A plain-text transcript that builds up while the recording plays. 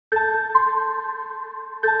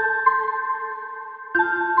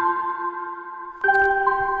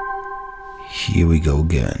here we go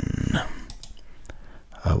again.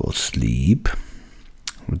 I will sleep,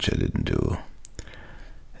 which I didn't do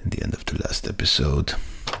in the end of the last episode.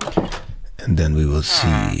 And then we will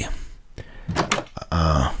see.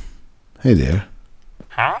 Hey there.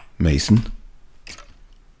 Huh? Mason.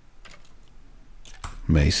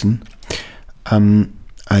 Mason.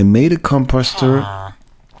 I made a composter,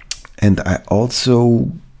 and I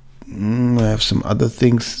also have some other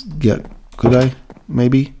things. Yeah, could I?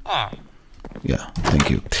 Maybe? Yeah,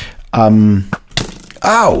 thank you.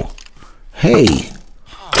 Ow! Hey!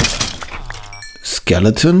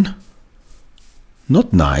 Skeleton?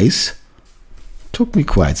 Not nice. Took me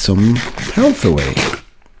quite some health away.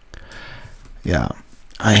 Yeah,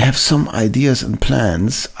 I have some ideas and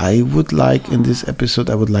plans. I would like, in this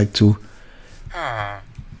episode, I would like to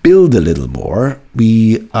build a little more.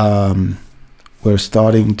 We're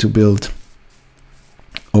starting to build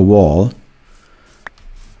a wall.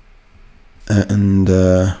 And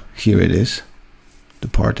here it is, the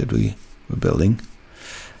part that we were building.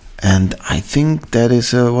 And I think that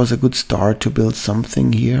was a good start to build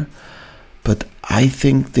something here. But I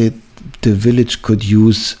think that the village could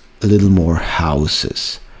use a little more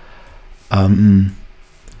houses. And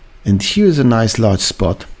here's a nice large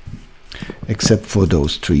spot, except for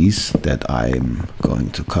those trees that I'm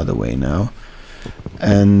going to cut away now.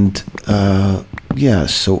 And yeah,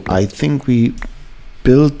 so I think we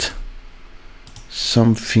built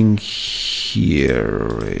something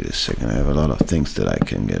here. Wait a second, I have a lot of things that I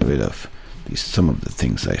can get rid of. At least some of the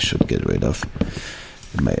things I should get rid of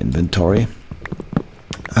in my inventory.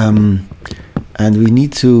 And we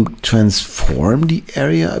need to transform the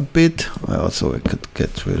area a bit. I could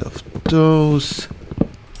get rid of those.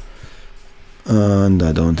 And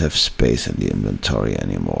I don't have space in the inventory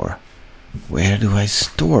anymore. Where do I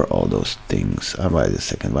store all those things? Wait a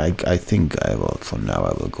second. I think I will, for now,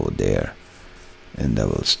 I will go there. And I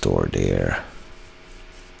will store there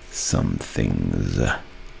some things. The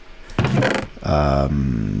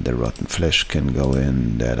rotten flesh can go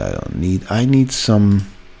in, that I don't need. I need some,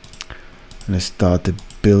 when I start the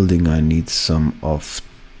building, I need some of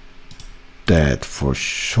that for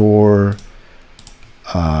sure.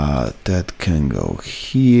 That can go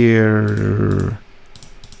here.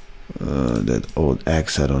 That old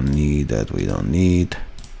axe I don't need, that we don't need.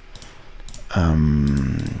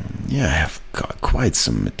 Yeah, I have got quite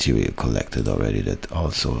some material collected already that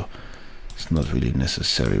also is not really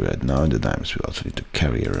necessary right now. And the diamonds we also need to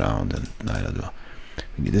carry around, and neither do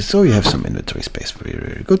we need this. So you have some inventory space, very,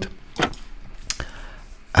 very good.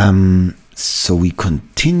 So we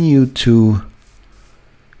continue to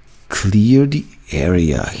clear the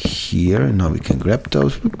area here. Now we can grab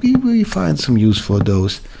those. We find some use for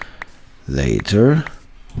those later.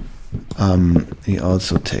 We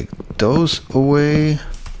also take those away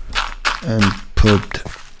and put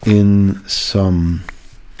in some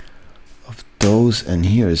of those, and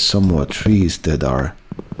here is some more trees that are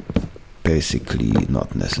basically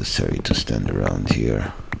not necessary to stand around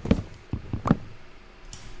here.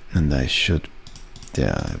 And I should,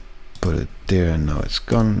 yeah, I put it there, and now it's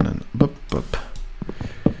gone. And boop, boop.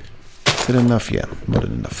 Is it enough? Yeah, more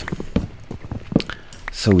than enough.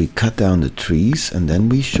 So we cut down the trees, and then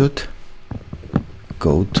we should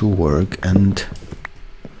go to work and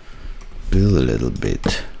build a little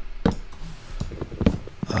bit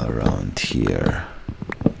around here.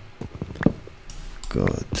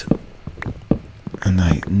 Good. And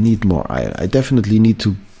I need more iron. I definitely need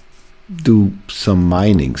to do some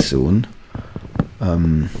mining soon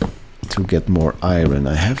to get more iron.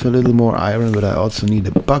 I have a little more iron, but I also need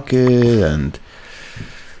a bucket and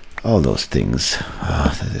all those things.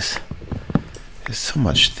 There's so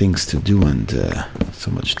much things to do, and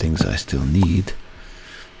so much things I still need.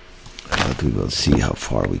 But we will see how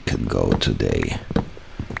far we can go today.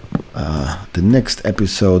 The next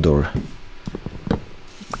episode, or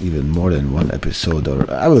even more than one episode,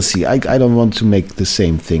 or I will see. I don't want to make the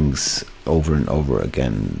same things over and over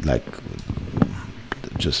again, like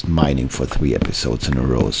just mining for 3 episodes in a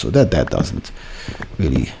row. So that doesn't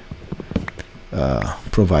really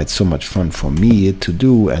provide so much fun for me to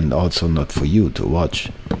do, and also not for you to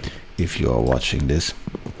watch if you are watching this.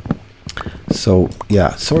 So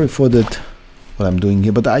yeah, sorry for that, what I'm doing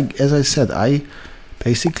here, but as I said, I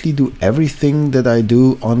basically do everything that I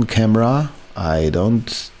do on camera. I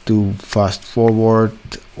don't do fast forward,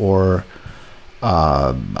 or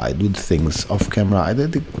I do things off camera. I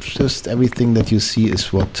did just everything that you see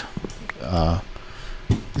is what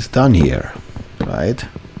is done here, right?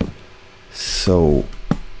 So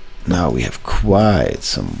now we have quite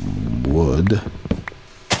some wood.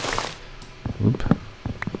 Oop.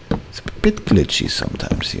 It's a bit glitchy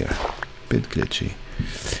sometimes here. bit glitchy.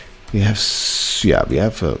 We have, yeah, we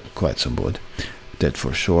have quite some wood, that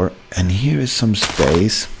for sure. And here is some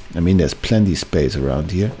space. I mean, there's plenty space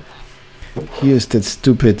around here. Here's that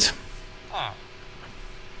stupid,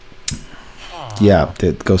 yeah,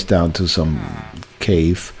 that goes down to some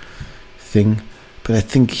cave thing. But I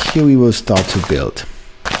think here we will start to build.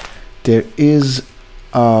 There is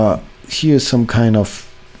here some kind of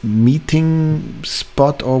meeting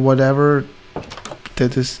spot or whatever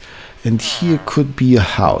that is, and here could be a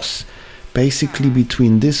house. Basically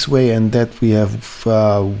between this way and that we have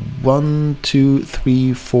 1, 2,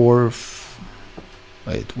 3, 4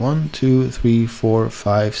 wait, 1, 2, 3, 4,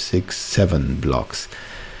 5, 6, 7 blocks.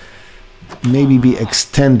 Maybe be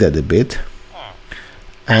extended a bit.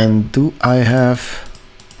 And do I have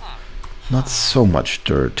not so much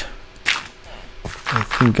dirt? I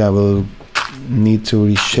think I will need to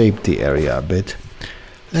reshape the area a bit.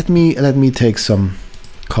 Let me take some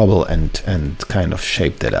cobble and kind of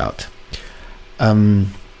shape that out.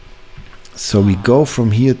 So we go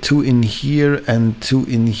from here to in here and to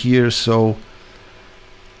in here. So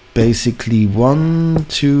basically 1,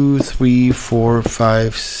 2, 3, 4,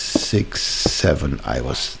 5, 6, 7. I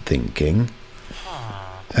was thinking,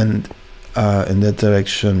 and in that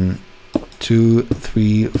direction. 2,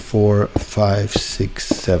 3, 4, 5, 6,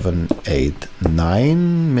 7, 8,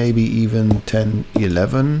 9, maybe even 10,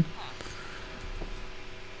 11.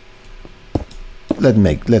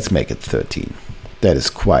 Let's make it 13. That is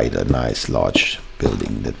quite a nice large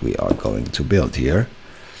building that we are going to build here.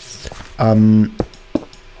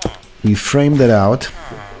 We frame that out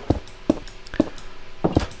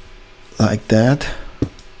like that,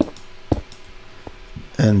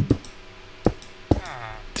 and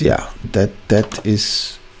yeah, that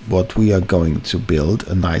is what we are going to build,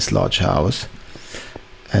 a nice large house.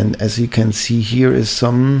 And as you can see, here is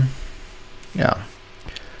some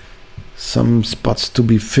spots to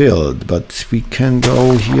be filled, but we can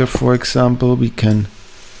go here, for example, we can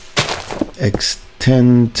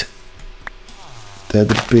extend that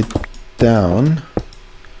a bit down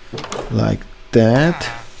like that,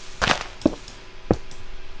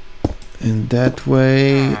 in that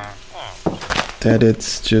way, that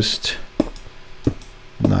it's just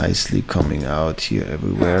nicely coming out here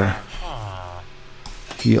everywhere.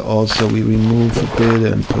 Here also we remove a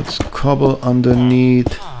bit and put cobble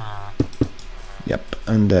underneath. Yep,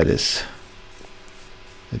 and that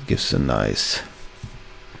gives a nice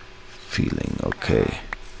feeling. Okay,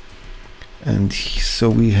 and so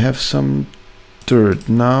we have some dirt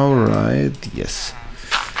now, right? Yes,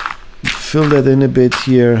 fill that in a bit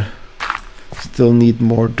here. Still need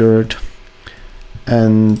more dirt.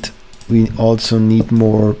 And we also need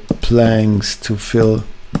more planks to fill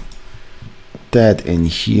that in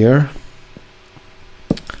here.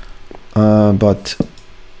 But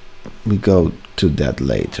we go to that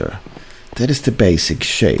later. That is the basic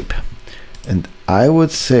shape. And I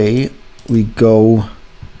would say we go...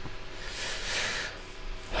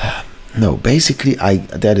 No, basically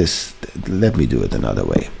let me do it another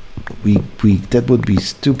way. That would be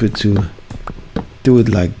stupid to do it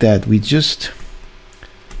like that. We just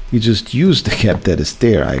use the gap that is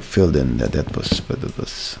there. I filled in that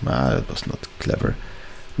was not clever.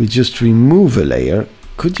 We just remove a layer.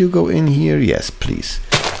 Could you go in here? Yes, please.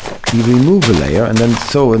 We remove a layer, and then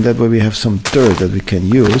and that way we have some dirt that we can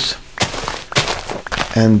use.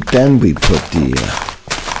 And then we put the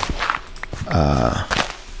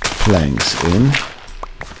planks in.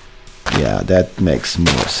 Yeah, that makes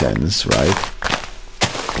more sense, right?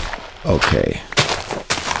 Okay.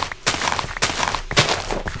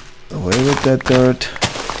 Away with that dirt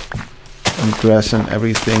and grass and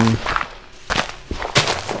everything.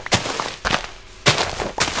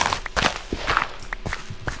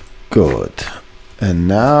 Good. And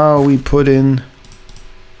now we put in,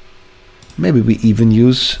 maybe we even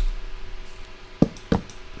use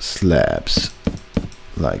slabs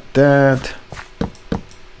like that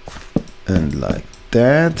and like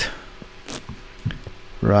that,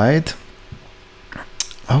 right?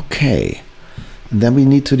 Okay. And then we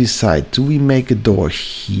need to decide, do we make a door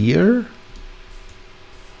here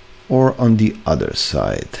or on the other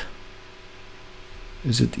side?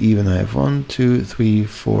 Is it even? I have 1, 2, 3,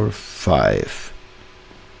 4, 5.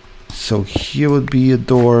 So here would be a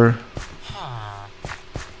door,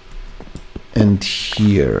 and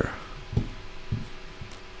here.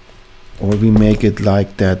 Or we make it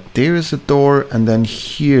like that. There is a door, and then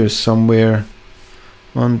here somewhere,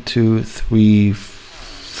 1, 2, 3,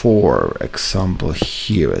 4 example,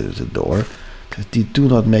 here is a door. They do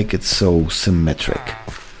not make it so symmetric.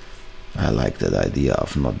 I like that idea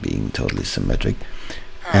of not being totally symmetric.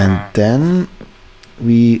 And then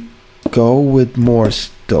we go with more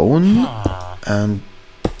stone, and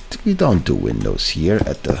we don't do windows here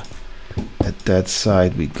at that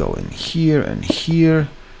side. We go in here and here,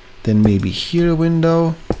 then maybe here a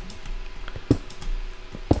window,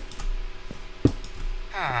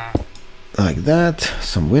 like that,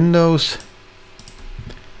 some windows,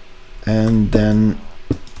 and then,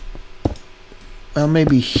 well,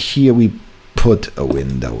 maybe here we put a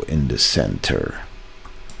window in the center,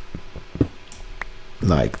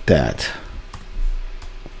 like that.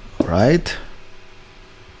 Right,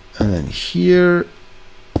 and then here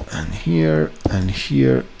and here and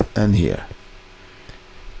here and here.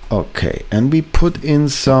 Okay, and we put in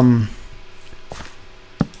some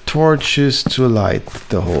torches to light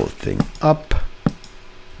the whole thing up,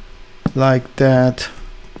 like that,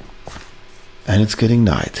 and it's getting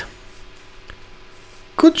night.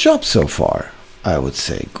 Good job so far, I would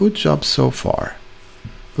say. Good job so far.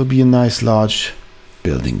 Will be a nice large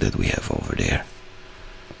building that we have over there.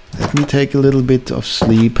 Let me take a little bit of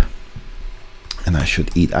sleep, and I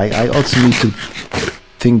should eat. I also need to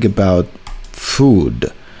think about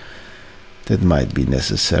food that might be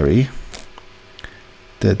necessary,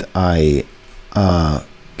 that I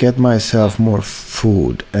get myself more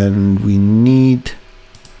food, and we need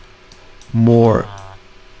more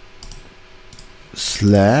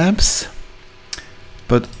slabs,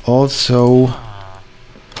 but also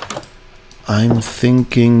I'm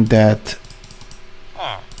thinking that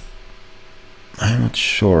I'm not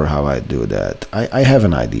sure how I do that. I have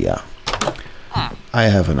an idea. I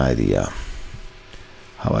have an idea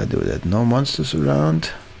how I do that. No monsters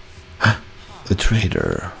around. A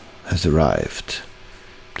trader has arrived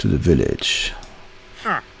to the village,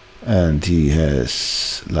 and he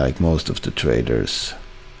has, like most of the traders,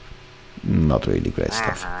 not really great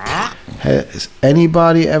stuff. Has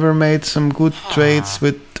anybody ever made some good trades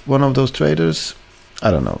with one of those traders? I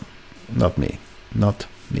don't know. Not me. Not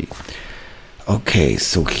me. Okay,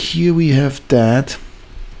 so here we have that,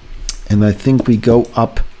 and I think we go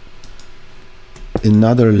up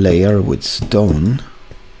another layer with stone,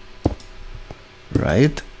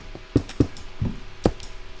 right?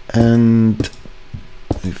 And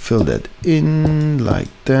we fill that in like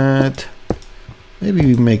that. Maybe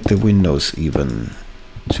we make the windows even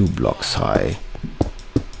 2 blocks high.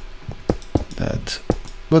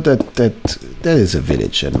 But that is a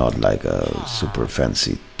village and not like a super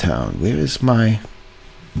fancy town. Where is my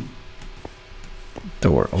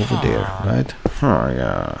door? Over there, right?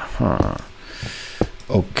 Yeah.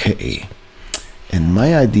 Okay. And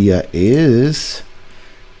my idea is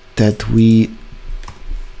that we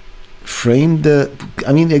frame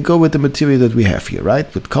I go with the material that we have here,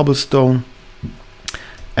 right? With cobblestone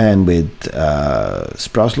and with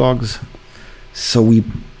spruce logs. So we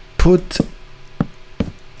put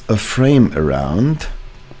a frame around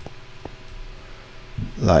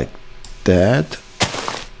like that,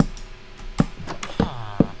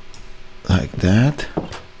 like that.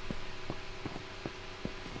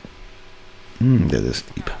 That is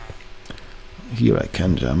deep. Here I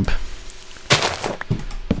can jump.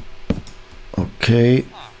 Okay,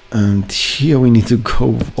 and here we need to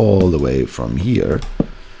go all the way from here.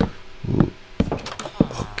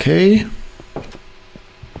 Okay.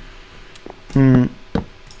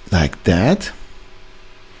 Like that.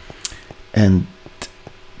 And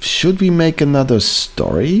should we make another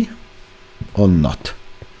story or not?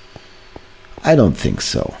 I don't think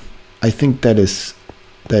so. I think that is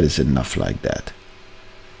enough like that.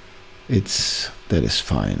 That is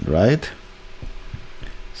fine, right?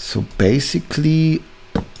 So basically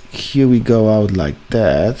here we go out like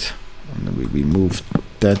that, and then we remove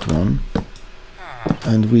that one,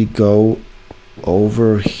 and we go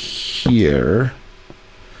over here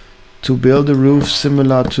to build a roof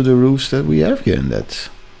similar to the roofs that we have here in that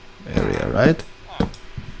area, right?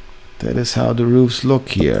 That is how the roofs look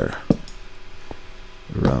here,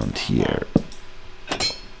 around here.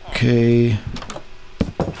 Okay,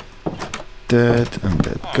 that and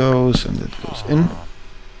that goes in,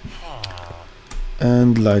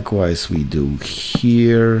 and likewise we do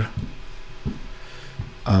here.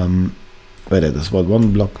 Wait, that is what,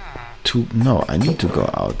 1 block, 2? No, I need to go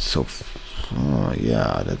out. So, oh,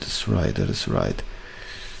 yeah, that is right. That is right.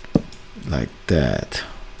 Like that.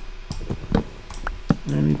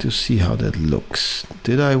 I need to see how that looks.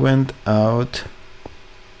 Did I went out?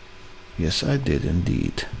 Yes, I did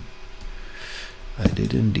indeed. I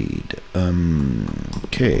did indeed.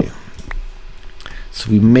 Okay.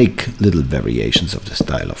 So we make little variations of the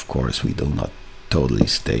style, of course. We do not totally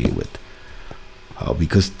stay with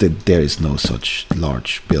because there is no such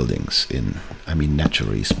large buildings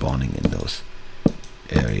naturally spawning in those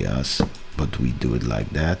areas, but we do it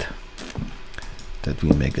like that. that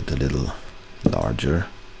we make it a little larger.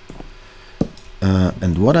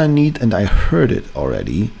 And what I need, and I heard it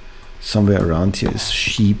already somewhere around here, is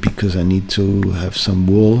sheep, because I need to have some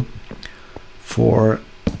wool for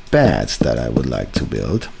beds that I would like to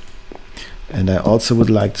build. And I also would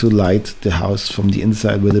like to light the house from the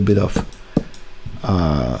inside with a bit of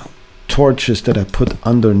torches that I put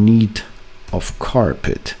underneath of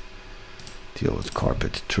carpet. The old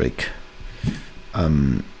carpet trick.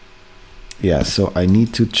 Yeah, so I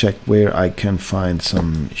need to check where I can find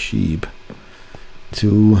some sheep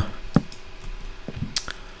to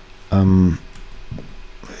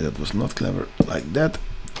that was not clever, like that.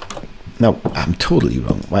 No, I'm totally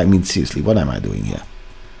wrong. I mean, seriously, what am I doing here?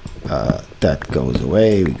 That goes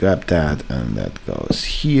away, we grab that, and that goes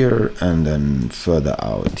here, and then further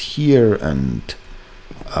out here, and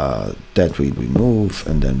that we remove,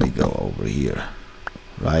 and then we go over here,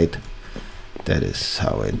 right? That is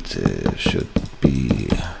how it should be.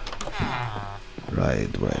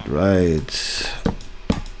 Right.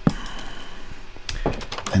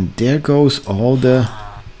 And there goes all the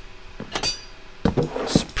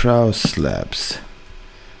sprout slabs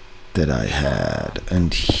that I had,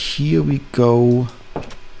 and here we go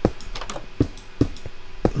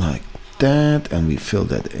like that, and we fill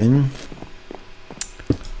that in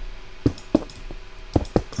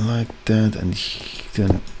like that, and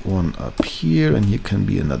then one up here, and here can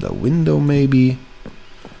be another window maybe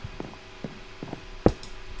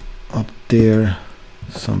up there,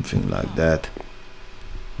 something like that.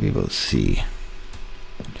 We will see.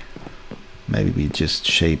 Maybe we just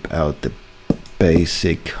shape out the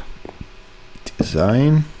basic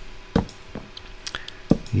design.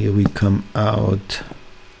 Here we come out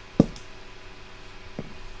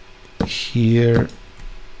here,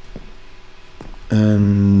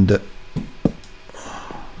 and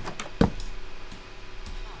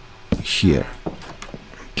here.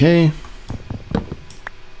 Okay.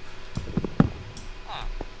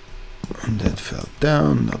 And that fell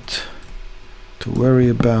down, not to worry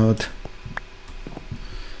about.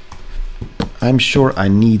 I'm sure I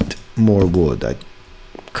need more wood. I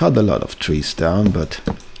cut a lot of trees down, but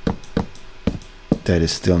that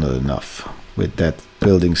is still not enough. With that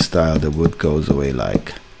building style, the wood goes away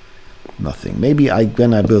like nothing. Maybe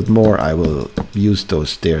when I build more, I will use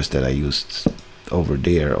those stairs that I used over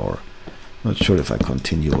there, or not sure if I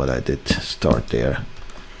continue what I did start there.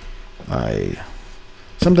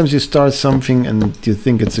 Sometimes you start something and you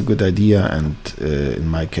think it's a good idea, and in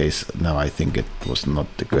my case now I think it was not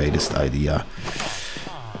the greatest idea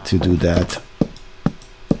to do that.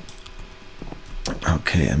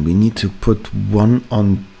 Okay, and we need to put one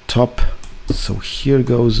on top. So here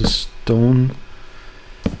goes a stone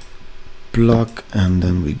block, and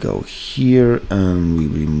then we go here and we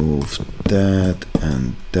remove that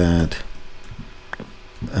and that,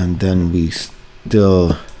 and then we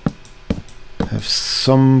still have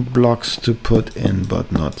some blocks to put in,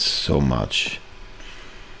 but not so much.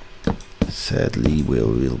 Sadly, we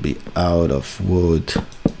will be out of wood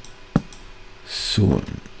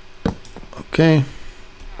soon. Okay.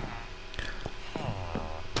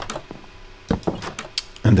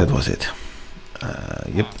 And that was it.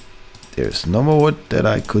 Yep. There's no more wood that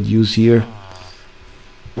I could use here.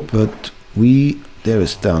 But there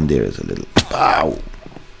is down there is a little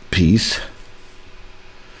piece.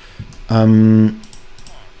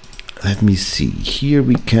 Let me see. Here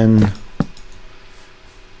we can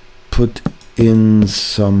put in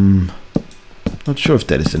some. Not sure if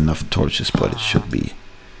that is enough torches, but it should be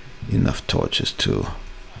enough torches to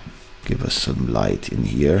give us some light in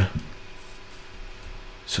here.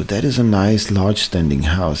 So that is a nice large standing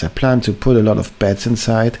house. I plan to put a lot of beds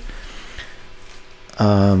inside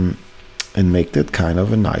and make that kind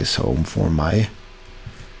of a nice home for my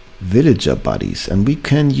villager buddies. And we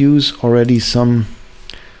can use already some,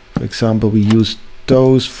 for example, we use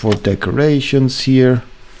those for decorations here.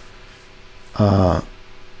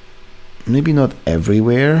 Maybe not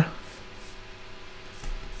everywhere.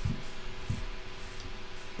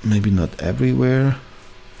 Maybe not everywhere.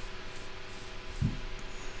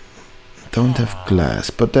 Don't have glass,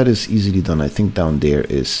 but that is easily done. I think down there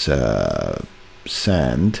is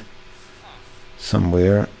sand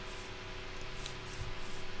somewhere.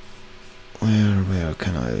 Where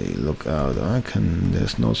can I look out?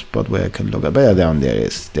 There's no spot where I can look out. But yeah, down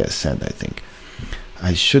there's sand, I think.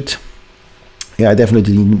 I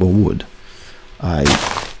definitely need more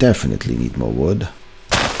wood.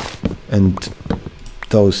 And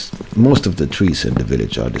most of the trees in the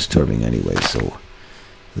village are disturbing anyway, so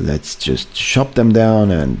let's just chop them down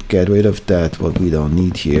and get rid of that, what we don't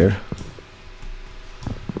need here.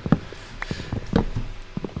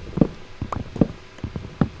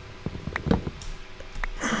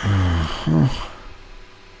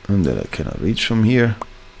 cannot reach from here.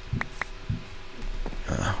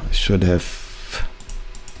 I should have...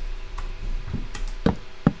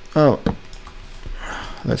 Oh,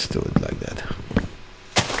 let's do it like that.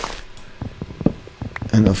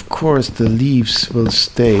 And of course the leaves will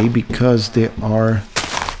stay because they are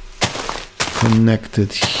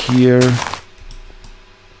connected here.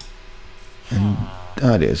 And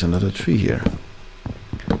there's another tree here.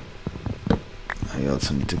 I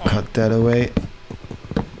also need to cut that away.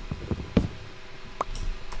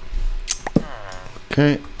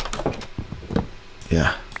 Okay.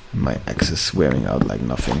 Yeah, my axe is wearing out like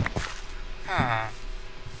nothing.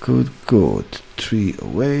 Good, good. Tree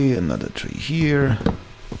away, another tree here.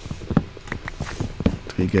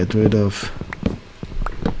 We get rid of.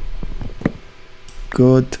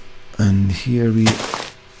 Good. And here we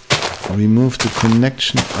remove the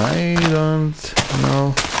connection. I don't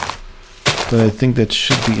know. But I think that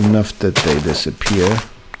should be enough that they disappear.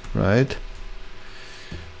 Right?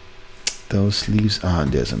 Those leaves. Ah,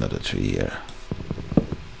 and there's another tree here.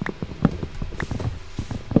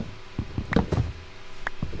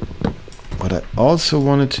 What I also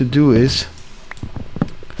wanted to do is...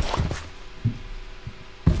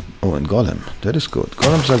 Oh, and golem. That is good.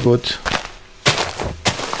 Golems are good.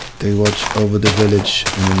 They watch over the village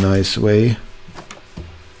in a nice way.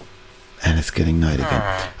 And it's getting night again.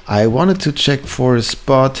 I wanted to check for a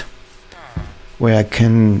spot where I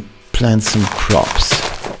can plant some crops.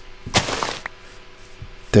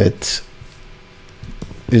 That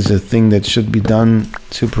is a thing that should be done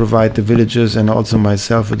to provide the villagers and also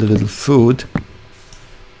myself with a little food.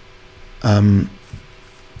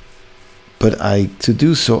 But to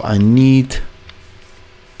do so I need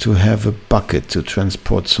to have a bucket to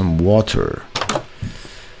transport some water.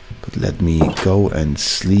 But let me go and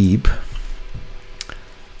sleep.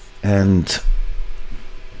 And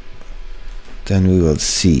then we will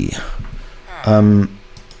see.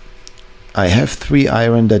 I have 3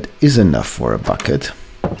 iron that is enough for a bucket.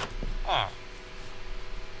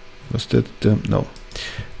 Was that no?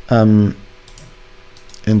 And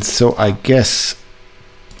so I guess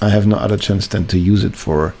I have no other chance than to use it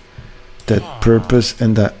for that purpose.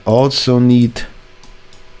 And I also need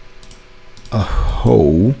a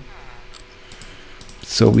hoe.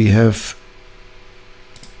 So we have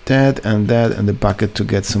that and the bucket to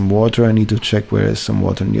get some water. I need to check where is some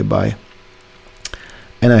water nearby.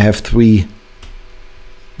 And I have 3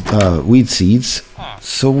 wheat seeds,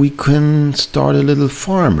 so we can start a little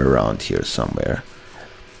farm around here somewhere.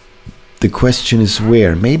 The question is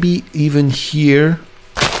where? Maybe even here.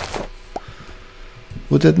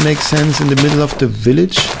 Would that make sense in the middle of the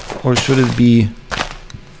village? Or should it be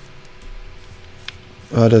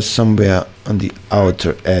rather somewhere on the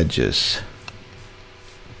outer edges?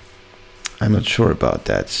 I'm not sure about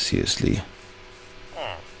that, seriously.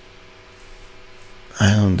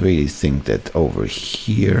 I don't really think that over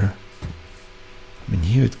here. I mean,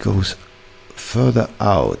 here it goes further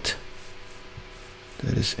out.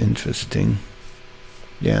 That is interesting.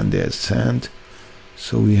 Yeah, and there's sand.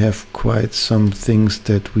 So we have quite some things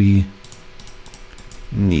that we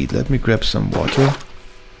need. Let me grab some water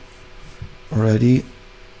already.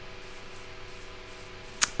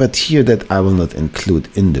 But here that I will not include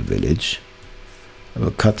in the village. I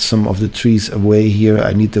will cut some of the trees away here.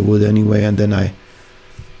 I need the wood anyway, and then I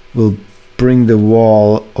will bring the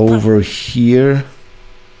wall over here.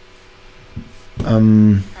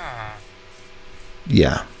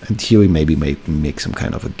 Yeah, and here we maybe make some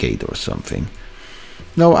kind of a gate or something.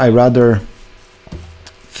 No, I rather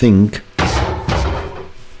think...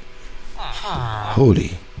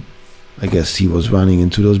 Holy, I guess he was running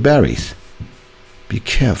into those berries. Be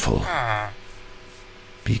careful.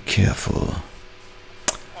 Be careful.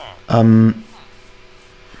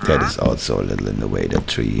 That is also a little in the way, that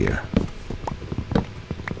tree here.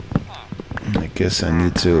 I guess I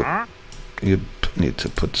need to... You need to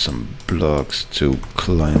put some blocks to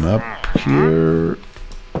climb up here.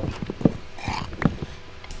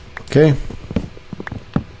 Okay.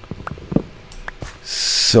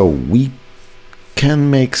 So we can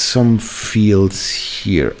make some fields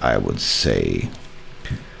here, I would say.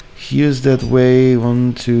 Here's that way.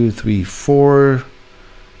 1, 2, 3, 4.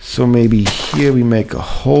 So maybe here we make a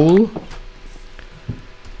hole.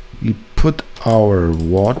 We put our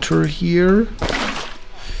water here.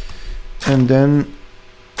 And then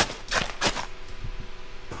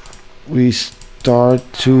we start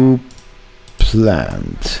to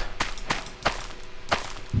plant.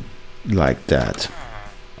 Like that.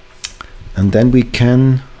 And then we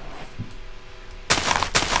can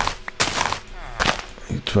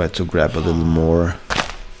try to grab a little more.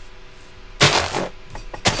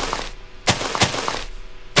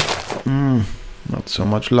 Not so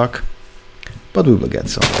much luck, but we will get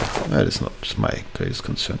somewhere. That is not my greatest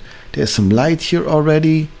concern. There's some light here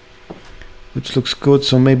already, which looks good.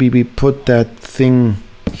 So maybe we put that thing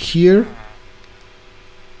here.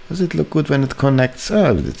 Does it look good when it connects?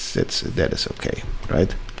 Oh, that is okay,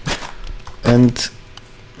 right? And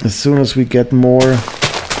as soon as we get more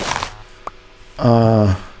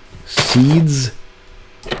seeds,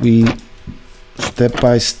 we step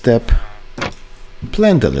by step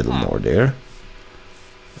plant a little more there.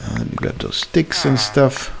 Let me grab those sticks and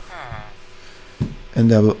stuff.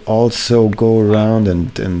 And I will also go around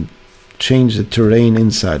and change the terrain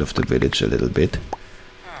inside of the village a little bit.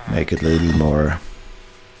 Make it a little more...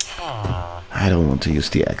 I don't want to use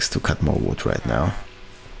the axe to cut more wood right now.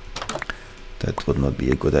 That would not be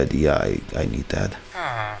a good idea. I need that.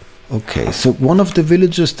 Okay, so one of the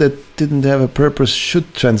villages that didn't have a purpose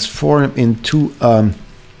should transform into a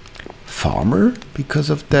farmer because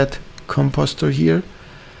of that composter here.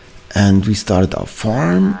 And we started our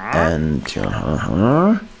farm, and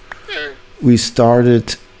we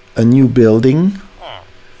started a new building.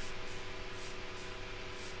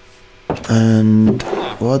 And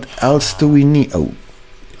what else do we need? Oh,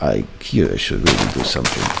 here I should really do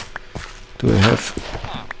something. Do I have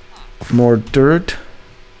more dirt?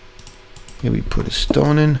 Here we put a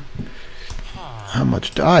stone in. How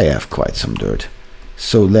much do I have? Quite some dirt.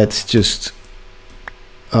 So let's just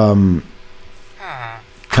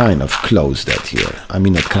kind of close that here. I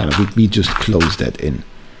mean, not kind of, we just close that in.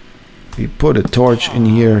 We put a torch in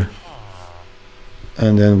here,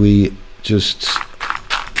 and then we just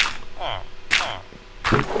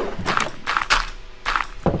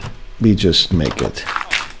make it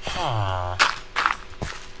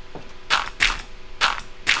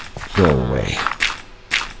go away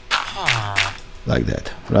like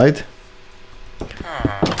that, right?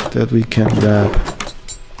 That we can grab,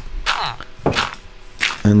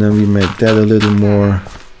 and then we make that a little more.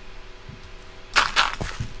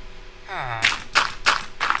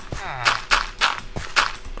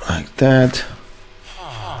 Like that.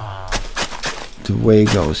 The way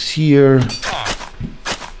goes here.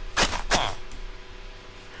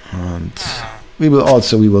 And we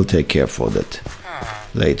will take care for that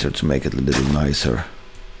later to make it a little nicer.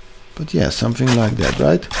 But yeah, something like that,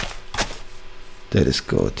 right? That is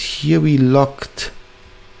good. Here we locked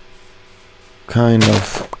kind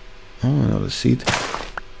of... Oh, another seed.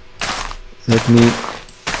 Let me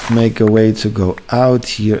make a way to go out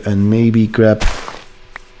here and maybe grab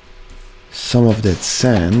some of that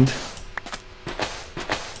sand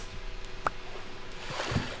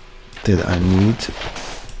that I need.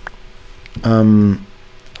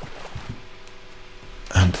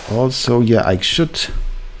 And also, yeah, I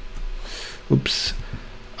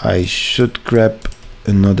should grab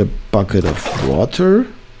another bucket of water.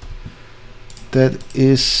 That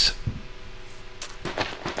is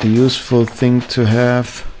a useful thing to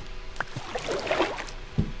have.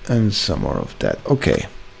 And some more of that. Okay.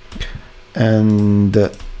 And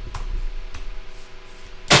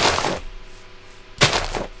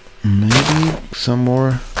maybe some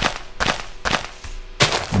more.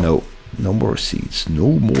 No more seeds.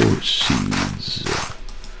 No more seeds.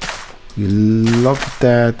 We lock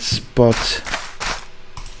that spot.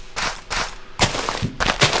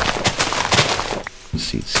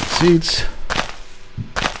 Seeds.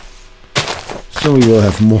 So we will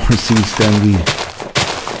have more seeds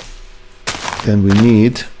than we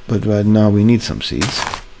need, but right now we need some seeds.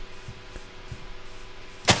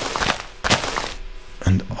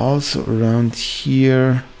 And also around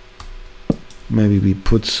here, maybe we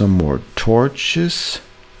put some more torches.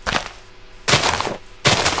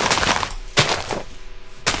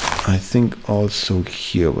 I think also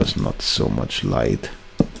here was not so much light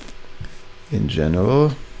in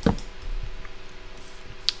general.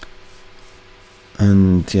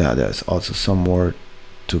 And yeah, there's also some more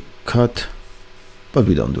to cut, but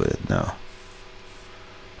we don't do it now.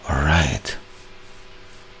 Alright.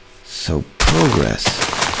 So progress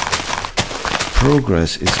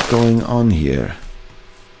is going on here.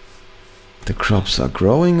 The crops are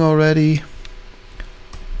growing already.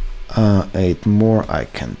 8 more I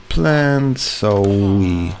can plant, so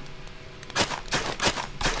we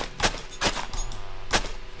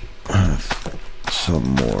have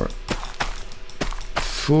some more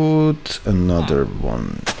food. Another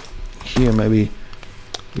one here, maybe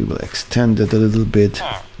we will extend it a little bit,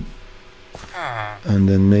 and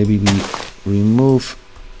then maybe we remove,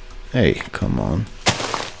 hey, come on,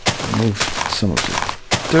 remove some of the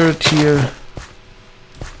dirt here.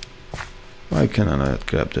 Why can I not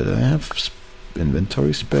grab that? I have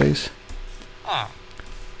inventory space.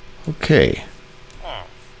 Okay,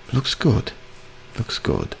 looks good. Looks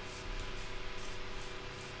good.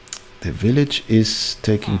 The village is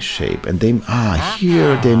taking shape, and they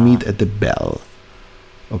here they meet at the bell.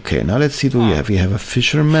 Okay, now let's see what we have. We have a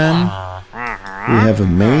fisherman, we have a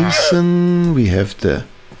mason, we have the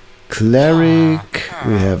cleric,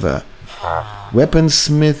 we have a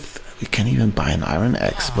weaponsmith. We can even buy an iron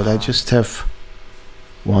axe, but I just have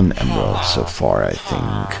 1 emerald so far, I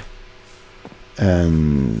think.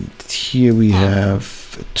 And here we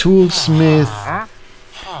have a toolsmith.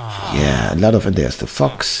 Yeah, a lot of, and there's the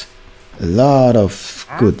fox. A lot of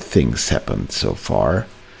good things happened so far.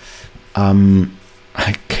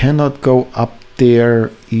 I cannot go up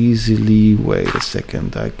there easily. Wait a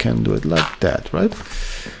second, I can do it like that, right?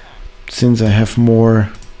 Since I have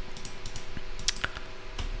more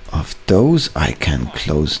of those, I can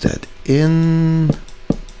close that in.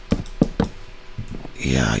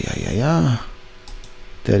 Yeah.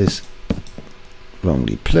 That is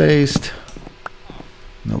wrongly placed.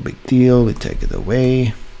 No big deal, we take it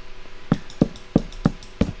away.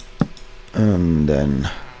 And then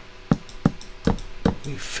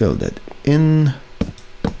we fill that in.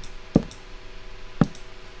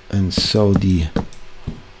 And so the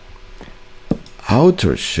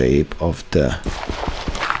outer shape of the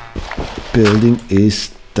building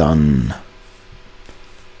is done.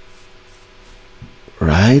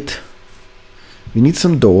 Right? We need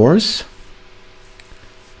some doors.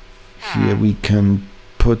 Here we can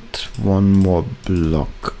put 1 more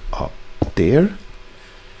block up there.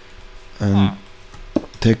 And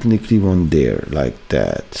technically 1 there, like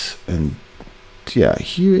that. And yeah,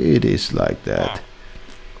 here it is like that.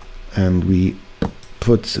 And we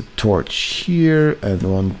put a torch here and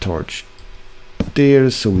 1 torch there,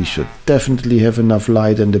 so we should definitely have enough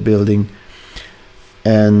light in the building.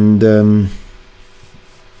 And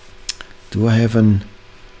do I have an...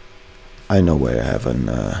 I know where I have an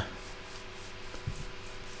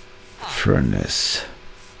furnace.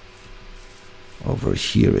 Over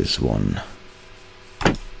here is 1.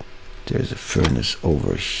 There's a furnace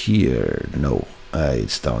over here. No,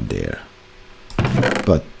 it's down there.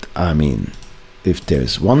 But I mean, if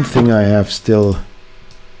there's one thing I have still,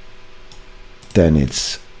 then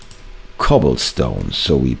it's cobblestone.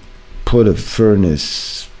 So we put a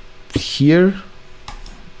furnace here.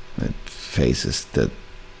 It faces the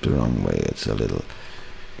wrong way. It's a little...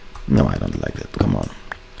 No, I don't like that. Come on.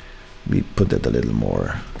 We put that a little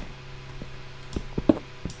more.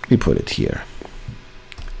 We put it here.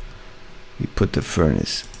 We put the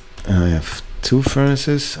furnace. I have 2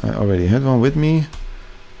 furnaces. I already had 1 with me.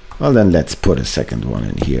 Well, then let's put a second one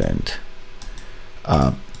in here and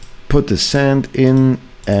put the sand in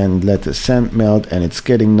and let the sand melt. And it's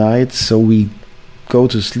getting night, so we go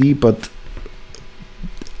to sleep. But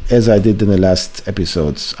as I did in the last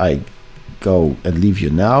episodes, I go and leave you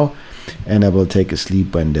now, and I will take a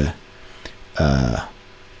sleep when the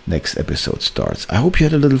next episode starts. I hope you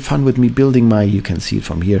had a little fun with me building my, you can see it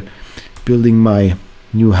from here, building my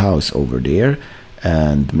new house over there,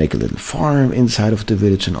 and make a little farm inside of the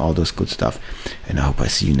village and all those good stuff. And I hope I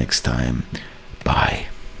see you next time. Bye.